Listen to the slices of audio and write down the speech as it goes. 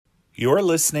You're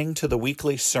listening to the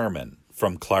weekly sermon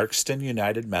from Clarkston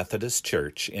United Methodist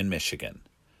Church in Michigan.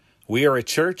 We are a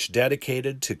church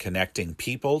dedicated to connecting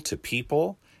people to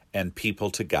people and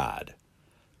people to God.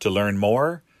 To learn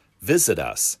more, visit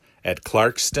us at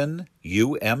clarkstonumc.org.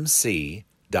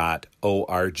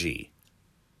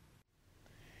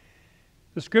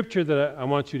 The scripture that I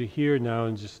want you to hear now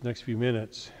in just the next few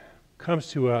minutes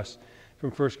comes to us from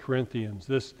 1 Corinthians.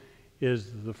 This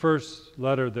is the first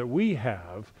letter that we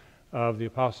have of the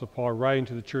Apostle Paul writing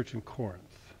to the church in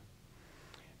Corinth.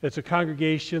 It's a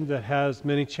congregation that has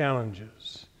many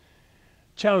challenges.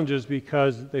 Challenges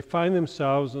because they find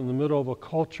themselves in the middle of a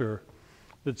culture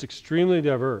that's extremely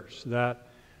diverse, that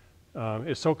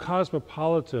is so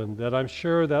cosmopolitan that I'm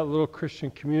sure that little Christian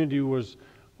community was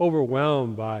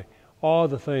overwhelmed by all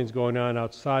the things going on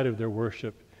outside of their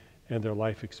worship and their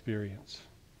life experience.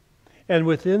 And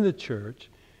within the church,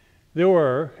 there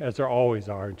were, as there always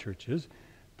are in churches,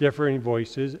 differing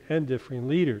voices and differing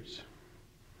leaders.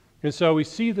 And so we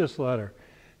see this letter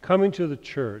coming to the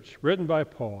church, written by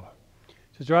Paul,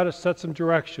 to try to set some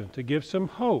direction, to give some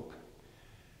hope,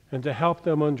 and to help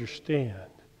them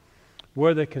understand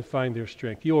where they can find their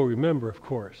strength. You'll remember, of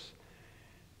course,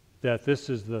 that this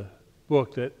is the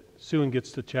book that soon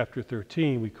gets to chapter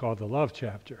 13 we call the love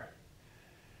chapter.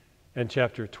 And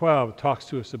chapter 12 talks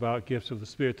to us about gifts of the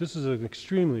Spirit. This is an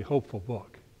extremely hopeful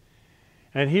book.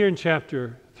 And here in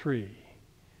chapter 3,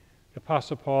 the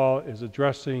Apostle Paul is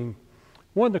addressing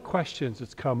one of the questions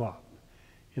that's come up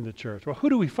in the church. Well, who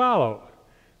do we follow?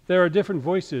 There are different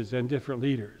voices and different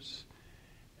leaders.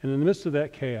 And in the midst of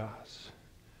that chaos,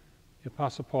 the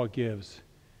Apostle Paul gives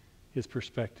his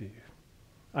perspective.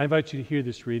 I invite you to hear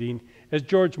this reading as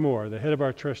George Moore, the head of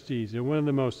our trustees and one of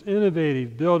the most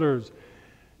innovative builders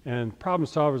and problem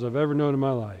solvers I've ever known in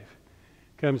my life,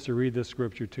 comes to read this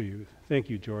scripture to you. Thank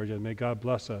you, George, and may God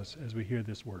bless us as we hear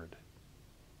this word.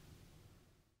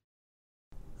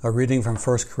 A reading from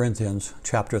 1 Corinthians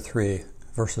chapter 3,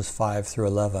 verses 5 through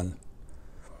 11.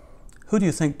 Who do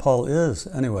you think Paul is,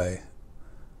 anyway?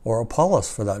 Or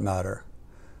Apollos, for that matter?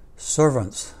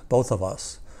 Servants, both of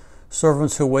us.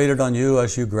 Servants who waited on you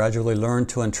as you gradually learned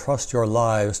to entrust your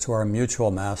lives to our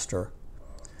mutual master.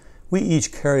 We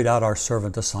each carried out our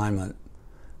servant assignment.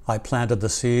 I planted the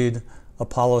seed,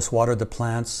 Apollos watered the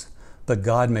plants, but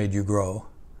God made you grow.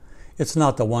 It's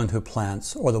not the one who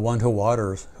plants or the one who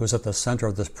waters who's at the center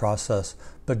of this process,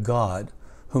 but God,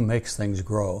 who makes things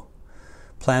grow.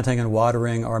 Planting and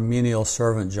watering are menial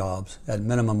servant jobs at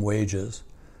minimum wages.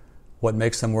 What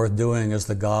makes them worth doing is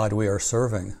the God we are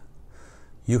serving.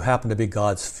 You happen to be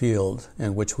God's field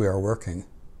in which we are working.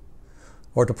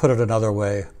 Or to put it another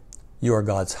way, you are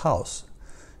God's house.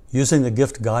 Using the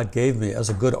gift God gave me as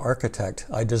a good architect,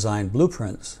 I designed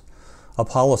blueprints.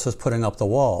 Apollos is putting up the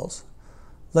walls.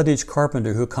 Let each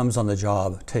carpenter who comes on the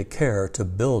job take care to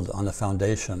build on the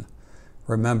foundation.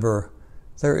 Remember,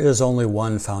 there is only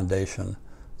one foundation,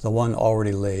 the one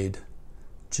already laid,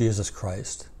 Jesus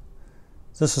Christ.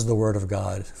 This is the word of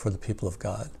God for the people of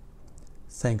God.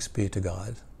 Thanks be to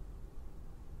God.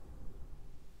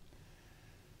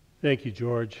 Thank you,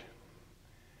 George.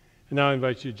 And now I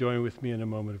invite you to join with me in a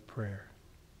moment of prayer.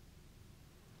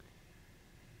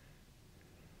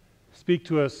 Speak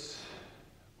to us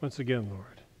once again,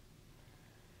 Lord,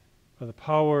 by the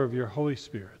power of your Holy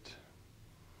Spirit,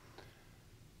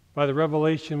 by the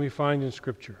revelation we find in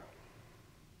Scripture,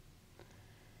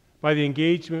 by the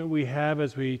engagement we have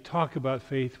as we talk about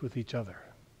faith with each other,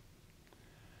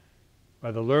 by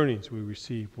the learnings we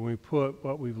receive when we put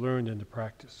what we've learned into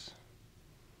practice.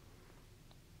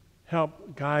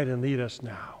 Help guide and lead us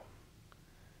now,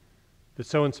 that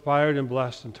so inspired and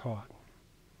blessed and taught,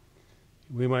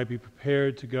 we might be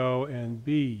prepared to go and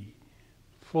be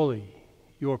fully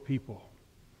your people,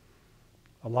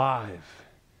 alive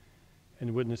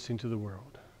and witnessing to the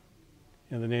world.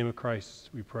 In the name of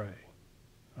Christ we pray.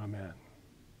 Amen.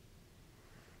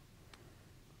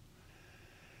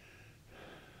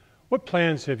 What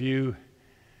plans have you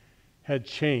had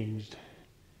changed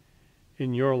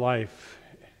in your life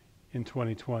in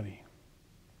 2020?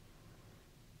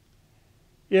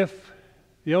 If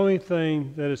the only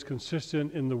thing that is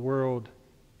consistent in the world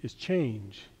is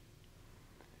change,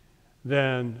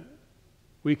 then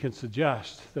we can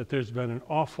suggest that there's been an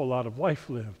awful lot of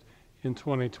life lived in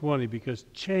 2020 because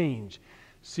change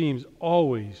seems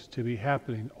always to be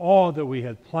happening. All that we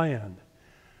had planned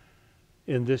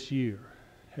in this year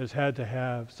has had to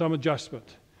have some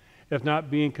adjustment, if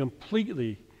not being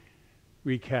completely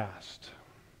recast.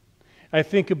 I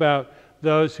think about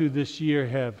those who this year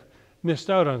have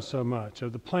missed out on so much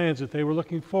of the plans that they were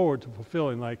looking forward to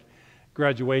fulfilling, like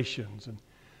graduations and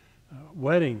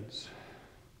weddings.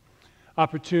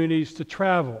 opportunities to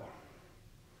travel,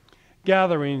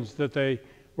 gatherings that they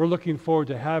were looking forward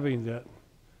to having that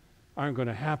aren't going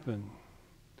to happen.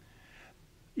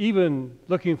 Even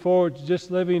looking forward to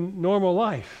just living normal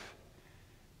life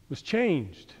was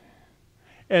changed.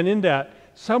 And in that,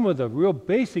 some of the real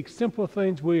basic, simple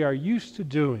things we are used to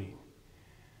doing,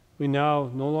 we now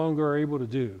no longer are able to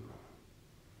do.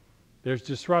 There's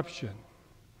disruption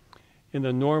in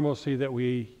the normalcy that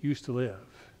we used to live.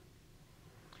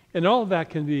 And all of that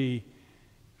can be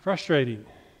frustrating.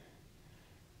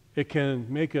 It can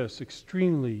make us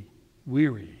extremely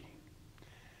weary.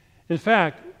 In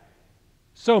fact,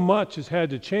 so much has had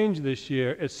to change this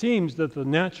year, it seems that the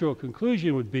natural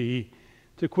conclusion would be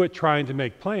to quit trying to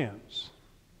make plans.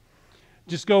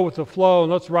 Just go with the flow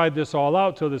and let's ride this all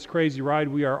out till this crazy ride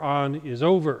we are on is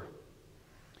over.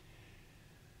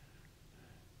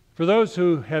 For those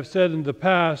who have said in the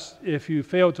past, if you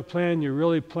fail to plan, you're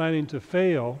really planning to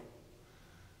fail,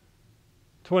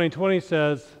 2020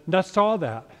 says, that's all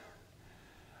that.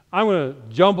 I'm going to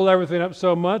jumble everything up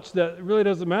so much that it really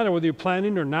doesn't matter whether you're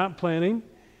planning or not planning.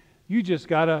 You just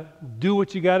got to do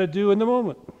what you got to do in the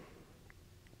moment.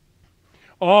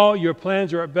 All your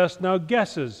plans are at best now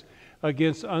guesses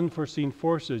against unforeseen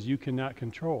forces you cannot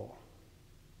control.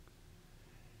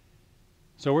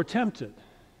 So we're tempted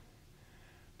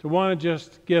to want to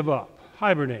just give up,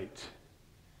 hibernate,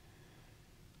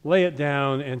 lay it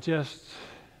down and just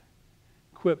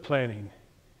quit planning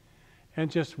and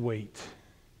just wait.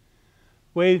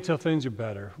 Wait until things are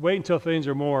better. Wait until things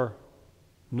are more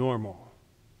normal.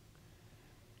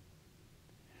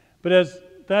 But as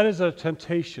that is a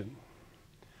temptation,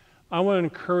 I want to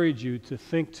encourage you to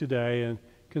think today and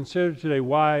consider today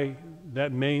why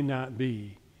that may not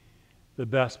be the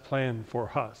best plan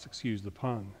for us, excuse the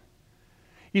pun.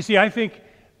 You see, I think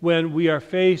when we are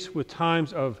faced with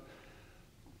times of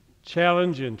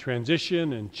challenge and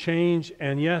transition and change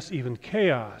and yes, even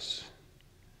chaos,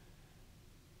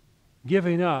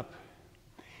 giving up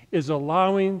is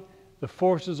allowing the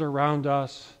forces around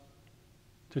us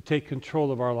to take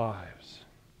control of our lives.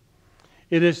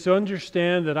 It is to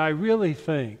understand that I really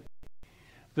think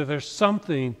that there's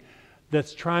something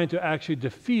that's trying to actually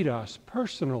defeat us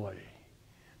personally.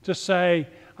 To say,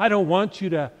 I don't want you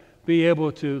to be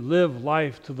able to live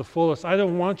life to the fullest. I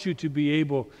don't want you to be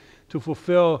able to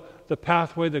fulfill the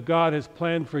pathway that God has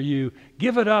planned for you.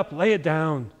 Give it up, lay it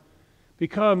down.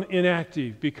 Become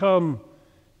inactive, become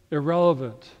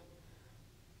irrelevant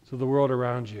to the world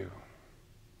around you.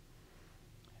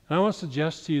 And I want to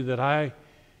suggest to you that I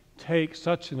take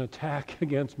such an attack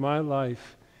against my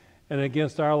life and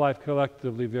against our life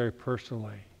collectively very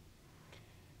personally.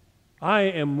 I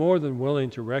am more than willing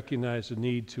to recognize the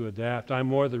need to adapt. I'm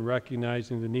more than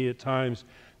recognizing the need at times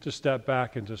to step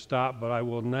back and to stop, but I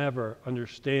will never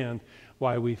understand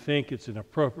why we think it's an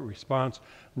appropriate response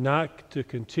not to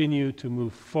continue to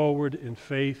move forward in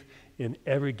faith in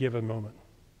every given moment.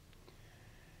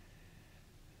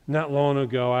 Not long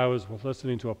ago, I was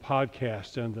listening to a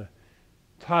podcast, and the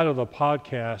title of the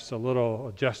podcast, a little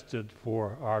adjusted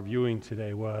for our viewing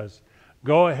today, was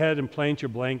Go Ahead and Plant Your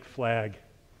Blank Flag.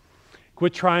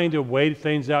 Quit trying to wait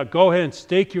things out. Go ahead and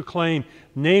stake your claim.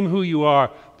 Name who you are.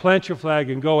 Plant your flag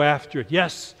and go after it.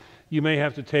 Yes, you may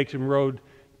have to take some road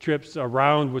trips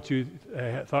around what you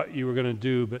thought you were going to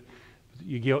do, but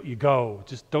you go.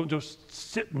 Just don't just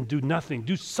sit and do nothing.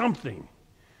 Do something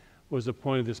was the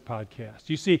point of this podcast.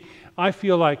 You see, I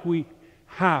feel like we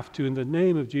have to, in the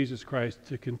name of Jesus Christ,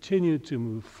 to continue to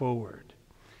move forward.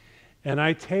 And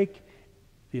I take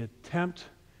the attempt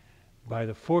by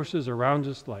the forces around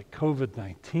us like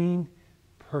COVID-19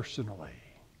 personally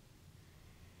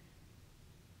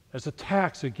as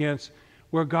attacks against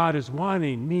where God is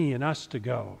wanting me and us to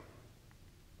go.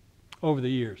 Over the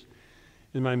years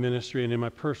in my ministry and in my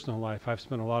personal life, I've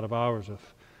spent a lot of hours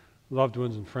with loved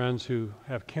ones and friends who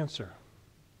have cancer.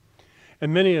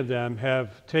 And many of them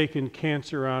have taken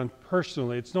cancer on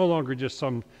personally. It's no longer just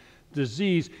some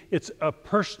disease. It's a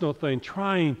personal thing,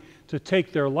 trying to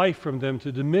take their life from them,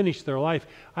 to diminish their life.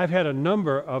 I've had a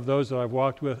number of those that I've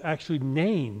walked with actually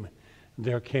name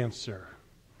their cancer.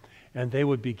 And they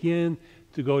would begin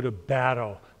to go to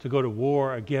battle, to go to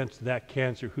war against that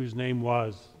cancer whose name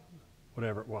was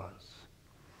whatever it was.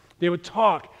 They would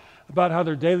talk about how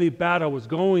their daily battle was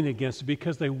going against it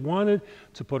because they wanted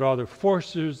to put all their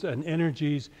forces and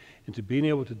energies into being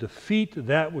able to defeat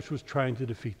that which was trying to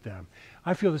defeat them.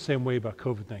 I feel the same way about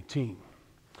COVID-19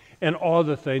 and all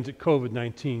the things that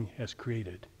COVID-19 has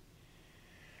created.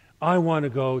 I want to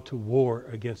go to war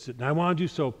against it, and I want to do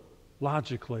so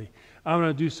logically. I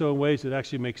want to do so in ways that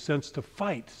actually make sense to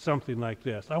fight something like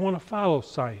this. I want to follow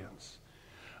science.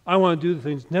 I want to do the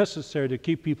things necessary to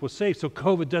keep people safe so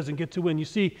COVID doesn't get to win. You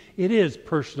see, it is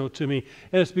personal to me,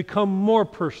 and it's become more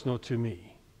personal to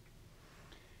me.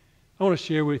 I want to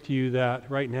share with you that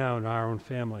right now in our own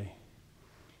family,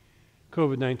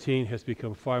 COVID-19 has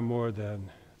become far more than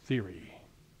theory.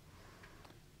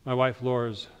 My wife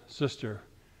Laura's sister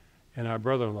and our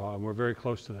brother-in-law, and we're very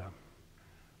close to them,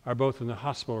 are both in the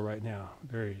hospital right now,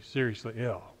 very seriously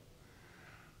ill.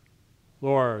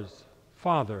 Laura's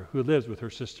father, who lives with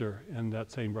her sister and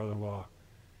that same brother-in-law,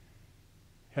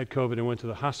 had COVID and went to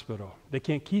the hospital. They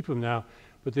can't keep him now,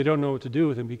 but they don't know what to do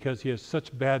with him because he has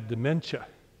such bad dementia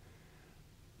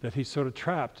that he's sort of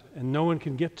trapped, and no one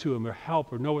can get to him or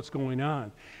help or know what's going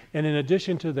on. And in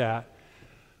addition to that,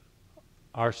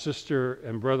 our sister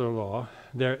and brother-in-law,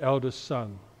 their eldest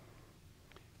son,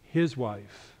 his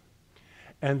wife,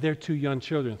 and their 2 young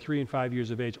children, 3 and 5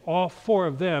 years of age, all 4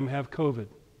 of them have COVID.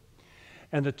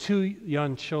 And the 2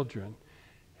 young children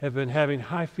have been having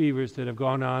high fevers that have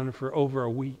gone on for over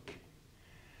a week.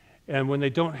 And when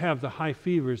they don't have the high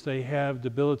fevers, they have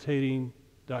debilitating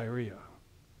diarrhea.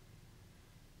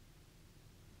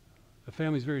 The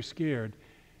family's very scared,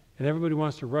 and everybody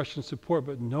wants to rush and support,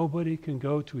 but nobody can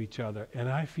go to each other. And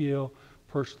I feel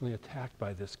personally attacked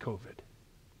by this COVID.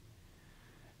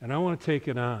 And I want to take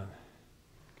it on.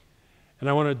 And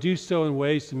I want to do so in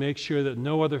ways to make sure that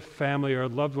no other family or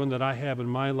loved one that I have in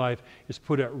my life is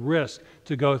put at risk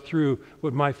to go through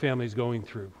what my family's going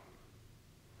through.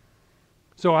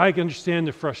 So I can understand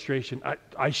the frustration.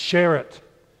 I share it.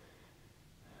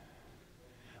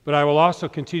 But I will also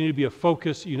continue to be a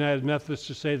focused United Methodist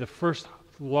to say the first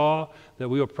law that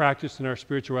we will practice in our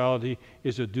spirituality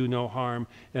is to do no harm,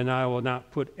 and I will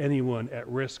not put anyone at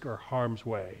risk or harm's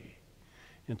way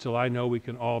until I know we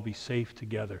can all be safe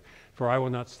together. For I will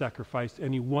not sacrifice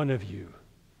any one of you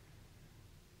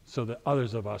so that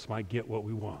others of us might get what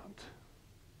we want.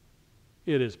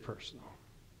 It is personal.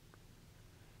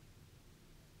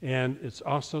 And it's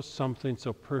also something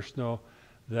so personal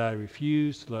that I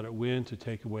refuse to let it win to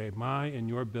take away my and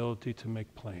your ability to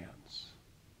make plans.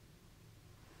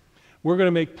 We're going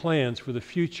to make plans for the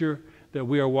future that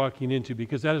we are walking into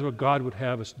because that is what God would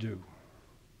have us do.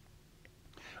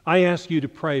 I ask you to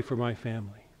pray for my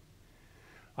family.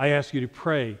 I ask you to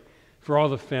pray for all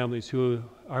the families who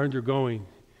are undergoing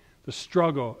the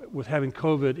struggle with having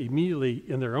COVID immediately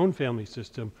in their own family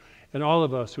system, and all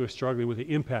of us who are struggling with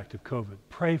the impact of COVID.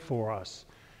 Pray for us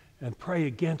and pray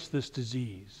against this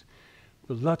disease.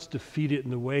 But let's defeat it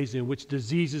in the ways in which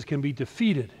diseases can be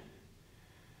defeated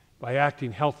by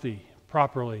acting healthy,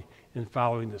 properly, and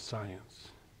following the science.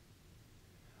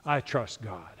 I trust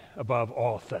God above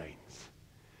all things.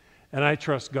 And I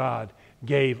trust God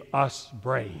gave us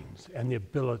brains and the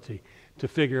ability to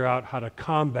figure out how to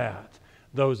combat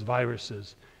those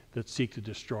viruses that seek to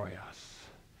destroy us.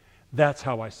 That's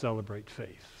how I celebrate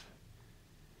faith.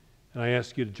 And I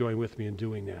ask you to join with me in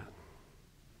doing that.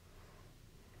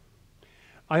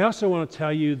 I also want to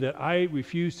tell you that I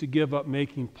refuse to give up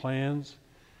making plans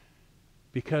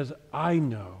because I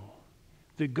know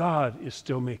that God is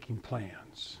still making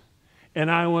plans. And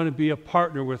I want to be a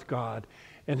partner with God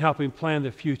in helping plan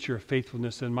the future of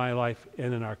faithfulness in my life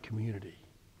and in our community.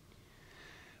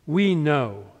 We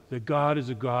know that God is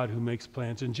a God who makes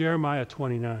plans. In Jeremiah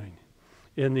 29,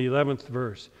 in the 11th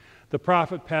verse, the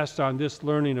prophet passed on this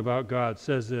learning about God,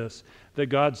 says this, that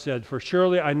God said, "For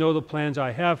surely I know the plans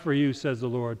I have for you, says the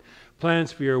Lord,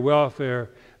 plans for your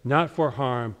welfare, not for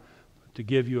harm, but to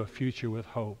give you a future with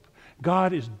hope."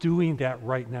 God is doing that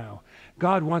right now.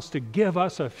 God wants to give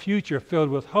us a future filled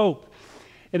with hope.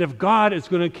 And if God is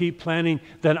going to keep planning,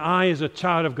 then I, as a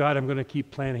child of God, am going to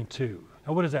keep planning too.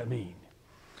 Now, what does that mean?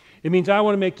 It means I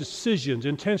want to make decisions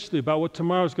intentionally about what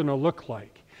tomorrow is going to look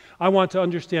like. I want to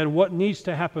understand what needs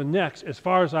to happen next as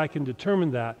far as I can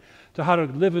determine that, to how to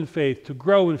live in faith, to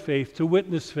grow in faith, to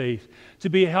witness faith, to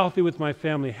be healthy with my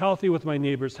family, healthy with my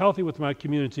neighbors, healthy with my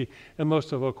community, and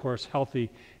most of all, of course, healthy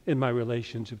in my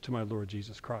relationship to my Lord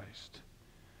Jesus Christ.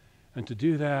 And to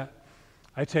do that,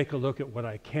 I take a look at what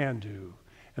I can do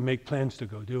and make plans to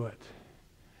go do it.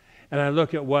 And I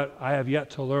look at what I have yet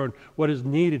to learn, what is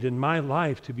needed in my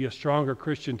life to be a stronger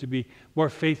Christian, to be more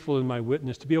faithful in my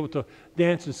witness, to be able to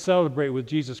dance and celebrate with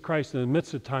Jesus Christ in the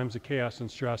midst of times of chaos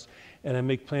and stress. And I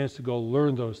make plans to go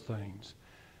learn those things.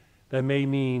 That may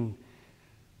mean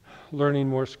learning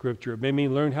more Scripture. It may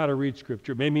mean learn how to read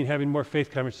Scripture. It may mean having more faith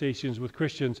conversations with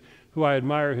Christians who I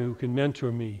admire, who can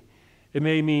mentor me. It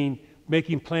may mean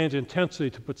making plans intensely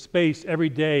to put space every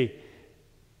day,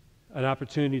 an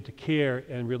opportunity to care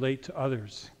and relate to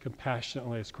others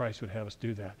compassionately as Christ would have us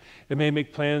do that. It may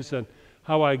make plans that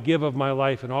how I give of my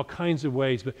life in all kinds of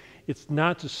ways. But it's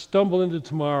not to stumble into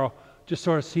tomorrow just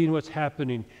sort of seeing what's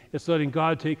happening. It's letting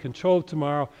God take control of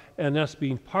tomorrow and us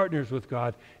being partners with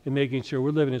God and making sure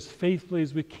we're living as faithfully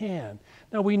as we can.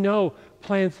 Now, we know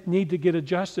plans need to get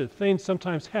adjusted. Things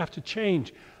sometimes have to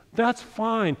change. That's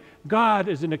fine. God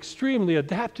is an extremely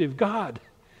adaptive God.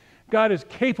 God is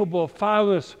capable of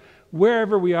following us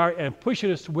wherever we are and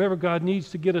pushing us to wherever God needs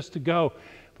to get us to go.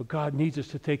 But God needs us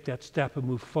to take that step and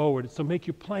move forward. So make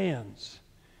your plans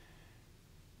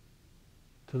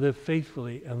to live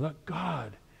faithfully and let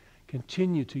God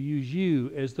continue to use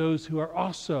you as those who are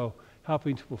also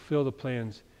helping to fulfill the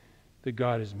plans that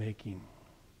God is making.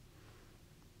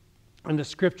 In the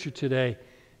scripture today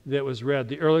that was read,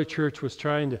 the early church was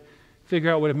trying to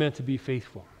figure out what it meant to be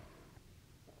faithful.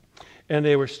 And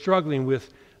they were struggling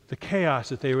with the chaos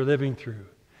that they were living through.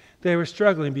 They were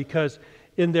struggling because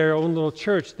in their own little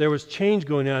church there was change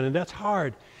going on, and that's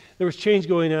hard. There was change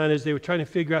going on as they were trying to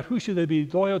figure out who should they be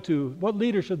loyal to, what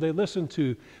leader should they listen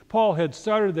to. Paul had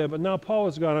started them, but now Paul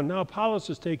is gone, and now Apollos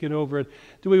has taken over. And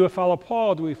do we follow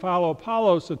Paul? Do we follow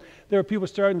Apollos? And there are people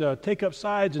starting to take up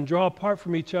sides and draw apart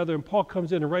from each other. And Paul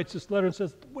comes in and writes this letter and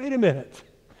says, wait a minute.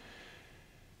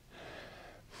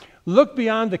 Look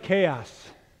beyond the chaos.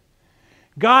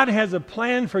 God has a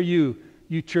plan for you,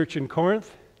 you church in Corinth.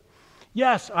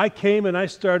 Yes, I came and I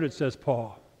started, says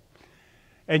Paul.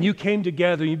 And you came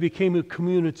together, you became a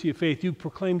community of faith. You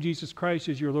proclaimed Jesus Christ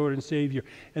as your Lord and Savior.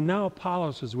 And now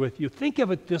Apollos is with you. Think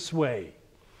of it this way.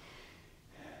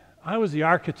 I was the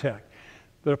architect,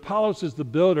 but Apollos is the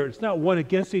builder. It's not one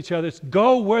against each other. It's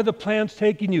go where the plan's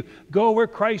taking you. Go where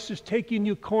Christ is taking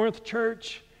you, Corinth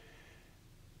church.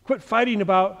 Quit fighting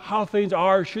about how things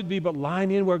are or should be, but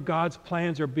line in where God's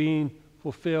plans are being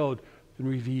fulfilled and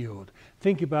revealed.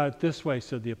 Think about it this way,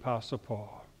 said the Apostle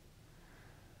Paul.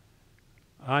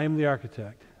 I am the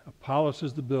architect. Apollos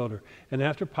is the builder. And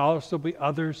after Apollos, there'll be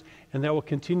others, and that will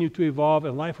continue to evolve,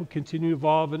 and life will continue to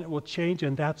evolve, and it will change,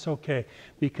 and that's okay,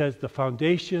 because the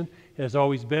foundation has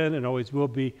always been and always will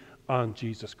be on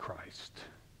Jesus Christ.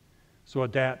 So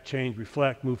adapt, change,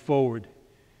 reflect, move forward.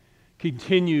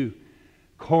 Continue,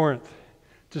 Corinth,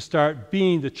 to start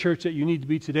being the church that you need to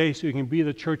be today so you can be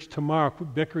the church tomorrow.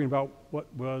 Quit bickering about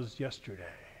what was yesterday.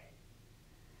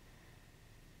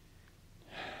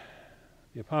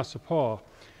 The Apostle Paul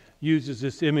uses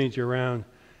this image around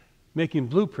making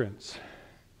blueprints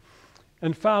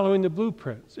and following the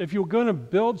blueprints. If you're going to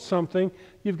build something,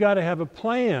 you've got to have a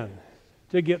plan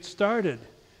to get started.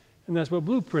 And that's what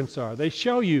blueprints are. They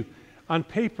show you on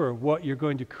paper what you're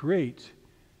going to create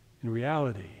in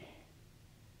reality.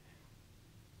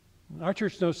 Our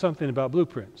church knows something about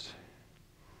blueprints.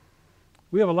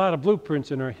 We have a lot of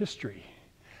blueprints in our history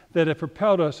that have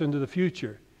propelled us into the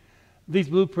future. These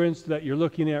blueprints that you're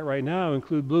looking at right now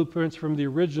include blueprints from the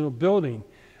original building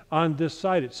on this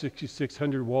site at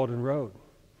 6600 Walden Road.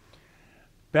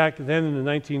 Back then in the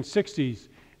 1960s,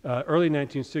 early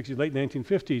 1960s, late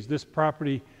 1950s, this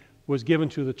property was given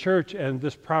to the church, and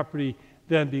this property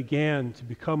then began to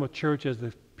become a church as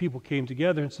the people came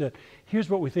together and said, here's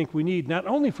what we think we need, not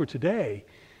only for today,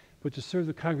 but to serve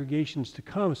the congregations to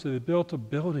come. So they built a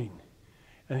building.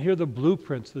 And here are the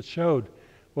blueprints that showed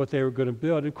what they were going to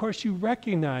build. And of course, you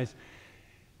recognize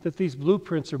that these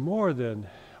blueprints are more than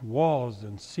walls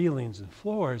and ceilings and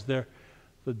floors. They're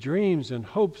the dreams and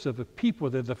hopes of the people.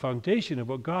 They're the foundation of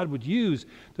what God would use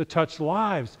to touch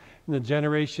lives in the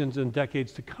generations and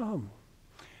decades to come.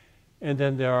 And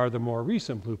then there are the more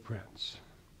recent blueprints.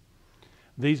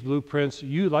 These blueprints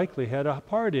you likely had a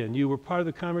part in. You were part of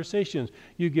the conversations.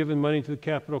 You've given money to the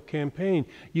capital campaign.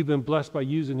 You've been blessed by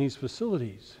using these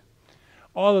facilities.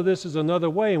 All of this is another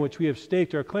way in which we have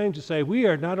staked our claim to say we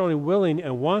are not only willing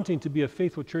and wanting to be a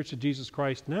faithful church of Jesus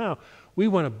Christ now, we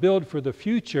want to build for the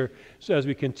future so as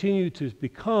we continue to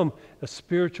become a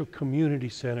spiritual community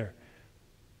center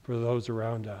for those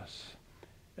around us.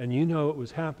 And you know it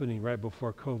was happening right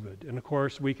before COVID. And of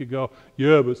course we could go,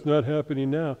 yeah, but it's not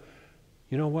happening now.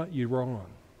 You know what? You're wrong.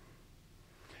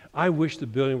 I wish the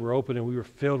building were open and we were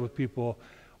filled with people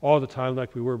all the time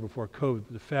like we were before COVID.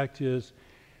 But the fact is,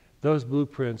 those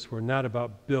blueprints were not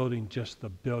about building just the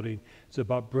building. It's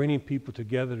about bringing people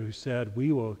together who said,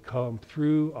 we will come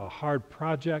through a hard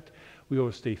project. We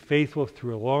will stay faithful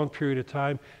through a long period of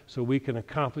time so we can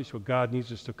accomplish what God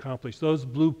needs us to accomplish. Those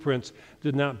blueprints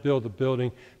did not build the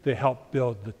building. They helped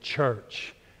build the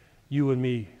church. You and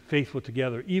me, faithful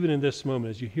together, even in this moment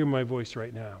as you hear my voice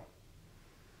right now.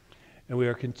 And we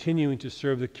are continuing to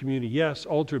serve the community. Yes,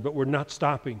 altered, but we're not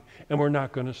stopping, and we're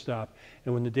not going to stop.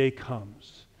 And when the day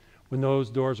comes, when those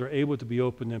doors are able to be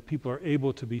opened and people are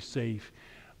able to be safe,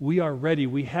 We are ready.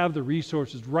 We have the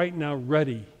resources right now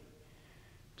ready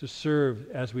to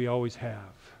serve as we always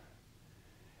have.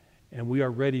 And we are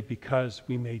ready because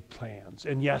we made plans.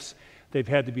 And yes, they've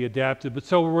had to be adapted, but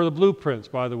so were the blueprints,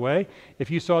 by the way. If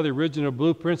you saw the original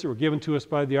blueprints that were given to us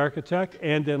by the architect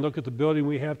and then look at the building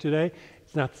we have today,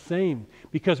 it's not the same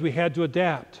because we had to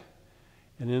adapt.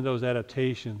 And in those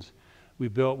adaptations, we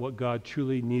built what God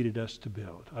truly needed us to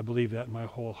build. I believe that in my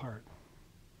whole heart.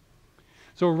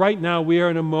 So right now, we are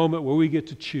in a moment where we get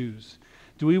to choose.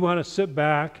 Do we want to sit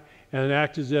back and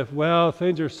act as if, well,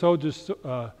 things are so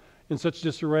in such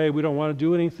disarray, we don't want to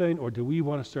do anything? Or do we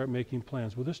want to start making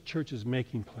plans? Well, this church is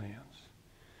making plans.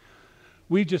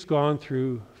 We've just gone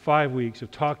through 5 weeks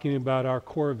of talking about our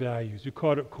core values. We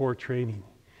called it core training.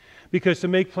 Because to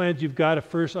make plans, you've got to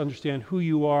first understand who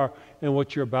you are and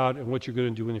what you're about and what you're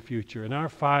going to do in the future. And our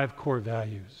 5 core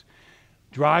values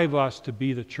drive us to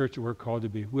be the church that we're called to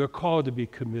be. We're called to be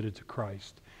committed to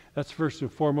Christ. That's first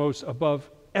and foremost above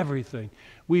everything.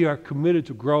 We are committed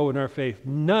to grow in our faith.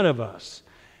 None of us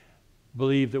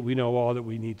believe that we know all that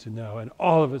we need to know, and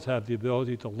all of us have the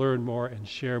ability to learn more and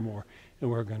share more,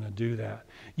 and we're going to do that.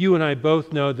 You and I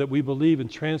both know that we believe in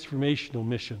transformational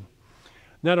mission,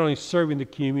 not only serving the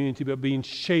community, but being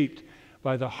shaped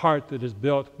by the heart that is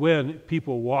built when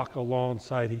people walk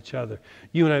alongside each other.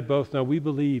 You and I both know we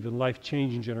believe in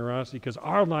life-changing generosity because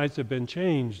our lives have been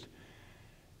changed,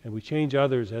 and we change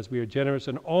others as we are generous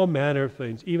in all manner of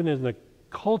things, even in the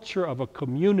culture of a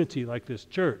community like this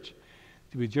church,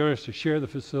 to be generous, to share the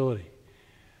facility,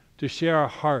 to share our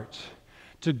hearts,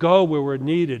 to go where we're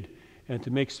needed, and to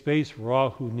make space for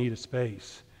all who need a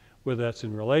space, whether that's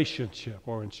in relationship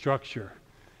or in structure.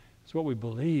 It's what we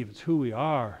believe. It's who we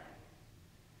are.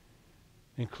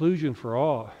 Inclusion for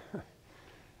all.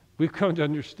 We've come to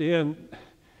understand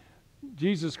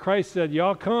Jesus Christ said,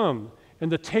 y'all come,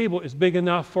 and the table is big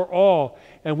enough for all.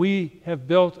 And we have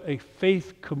built a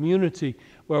faith community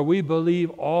where we believe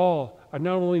all are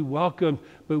not only welcome,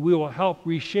 but we will help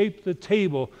reshape the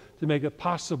table to make it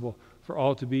possible for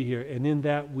all to be here. And in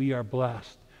that, we are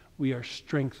blessed. We are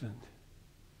strengthened.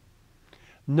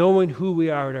 Knowing who we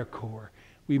are at our core,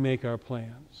 we make our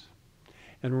plans.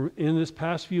 And in this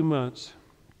past few months,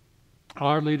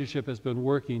 our leadership has been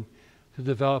working to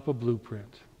develop a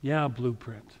blueprint. Yeah, a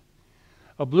blueprint.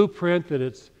 A blueprint that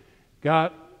it's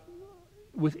got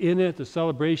within it the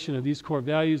celebration of these core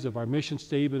values of our mission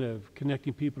statement of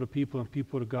connecting people and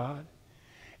people to God.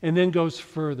 And then goes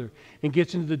further and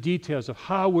gets into the details of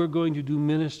how we're going to do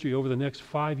ministry over the next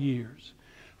 5 years,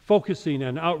 focusing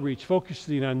on outreach,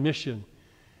 focusing on mission.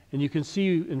 And you can see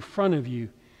in front of you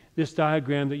this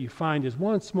diagram that you find is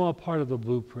one small part of the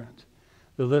blueprint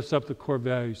that lifts up the core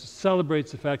values,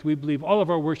 celebrates the fact we believe all of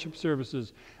our worship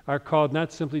services are called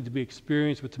not simply to be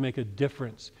experienced, but to make a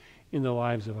difference in the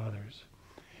lives of others.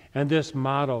 And this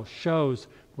model shows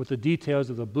what the details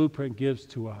of the blueprint gives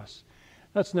to us.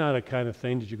 That's not a kind of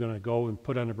thing that you're going to go and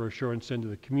put on a brochure and send to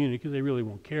the community because they really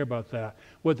won't care about that.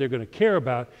 What they're going to care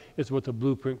about is what the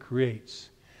blueprint creates.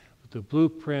 But the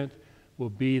blueprint will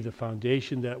be the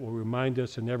foundation that will remind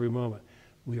us in every moment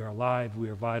we are alive, we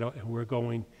are vital, and we're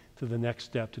going to the next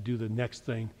step to do the next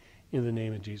thing in the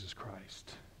name of Jesus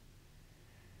Christ.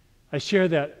 I share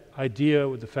that idea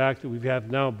with the fact that we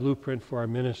have now a blueprint for our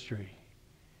ministry.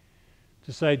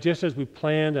 To say, just as we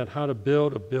planned on how to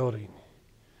build a building,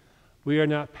 we are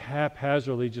not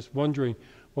haphazardly just wondering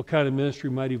what kind of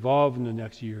ministry might evolve in the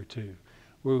next year or two.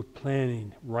 We're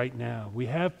planning right now. We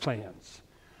have plans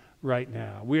right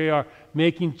now. We are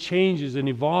making changes and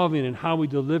evolving in how we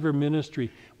deliver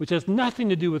ministry, which has nothing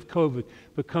to do with COVID,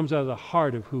 but comes out of the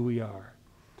heart of who we are.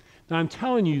 Now, I'm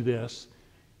telling you this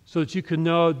so that you can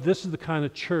know this is the kind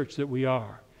of church that we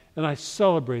are. And I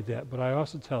celebrate that, but I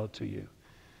also tell it to you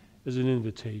as an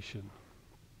invitation.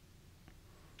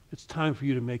 It's time for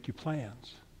you to make your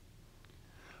plans.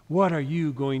 What are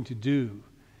you going to do?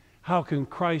 How can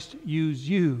Christ use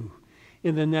you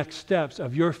in the next steps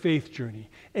of your faith journey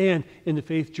and in the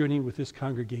faith journey with this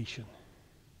congregation?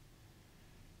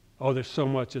 Oh, there's so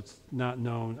much that's not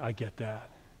known. I get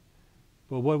that.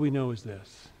 But what we know is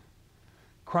this.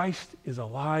 Christ is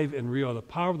alive and real. The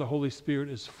power of the Holy Spirit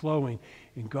is flowing,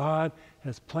 and God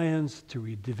has plans to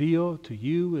reveal to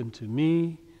you and to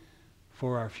me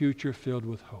for our future filled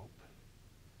with hope.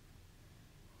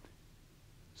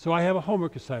 So I have a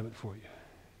homework assignment for you.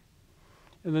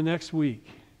 In the next week,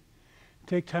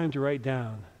 take time to write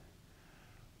down,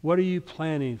 what are you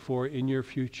planning for in your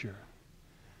future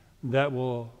that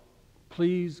will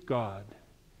please God,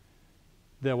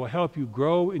 that will help you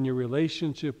grow in your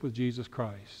relationship with Jesus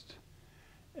Christ,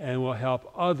 and will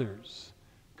help others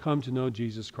come to know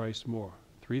Jesus Christ more?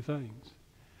 3 things.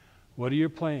 What are your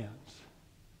plans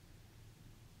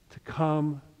to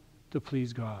come to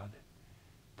please God,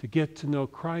 to get to know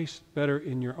Christ better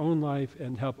in your own life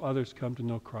and help others come to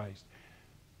know Christ?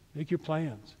 Make your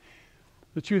plans.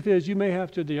 The truth is, you may have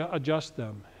to adjust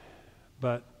them,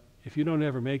 but if you don't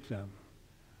ever make them,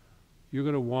 you're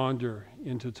going to wander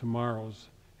into tomorrows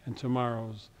and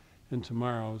tomorrows and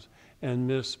tomorrows and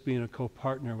miss being a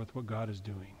co-partner with what God is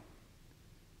doing.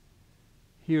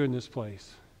 Here in this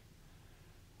place,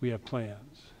 we have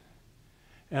plans.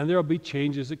 And there will be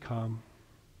changes that come.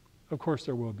 Of course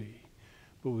there will be.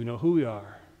 But we know who we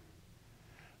are.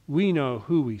 We know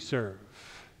who we serve.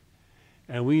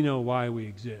 And we know why we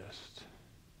exist.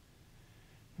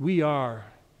 We are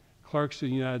Clarkston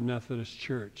United Methodist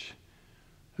Church,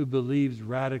 who believes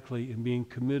radically in being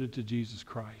committed to Jesus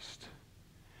Christ,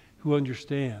 who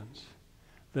understands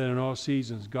that in all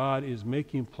seasons God is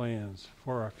making plans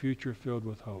for our future filled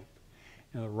with hope.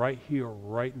 And right here,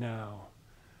 right now,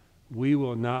 we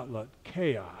will not let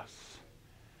chaos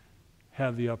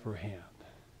have the upper hand.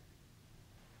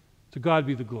 To God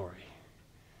be the glory,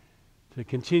 to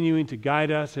continuing to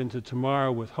guide us into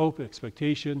tomorrow with hope,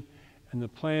 expectation, and the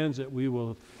plans that we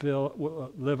will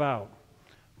live out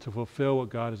to fulfill what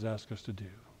God has asked us to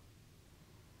do.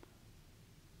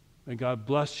 May God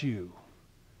bless you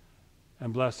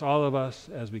and bless all of us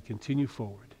as we continue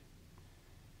forward,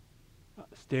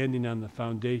 standing on the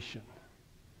foundation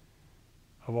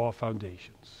of all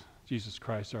foundations, Jesus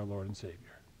Christ our Lord and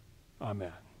Savior.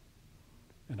 Amen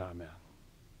and amen.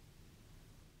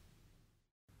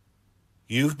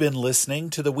 You've been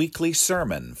listening to the weekly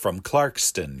sermon from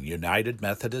Clarkston United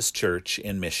Methodist Church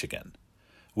in Michigan.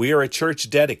 We are a church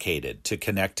dedicated to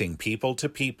connecting people to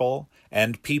people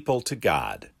and people to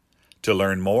God. To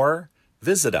learn more,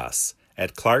 visit us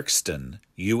at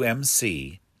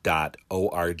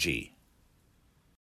clarkstonumc.org.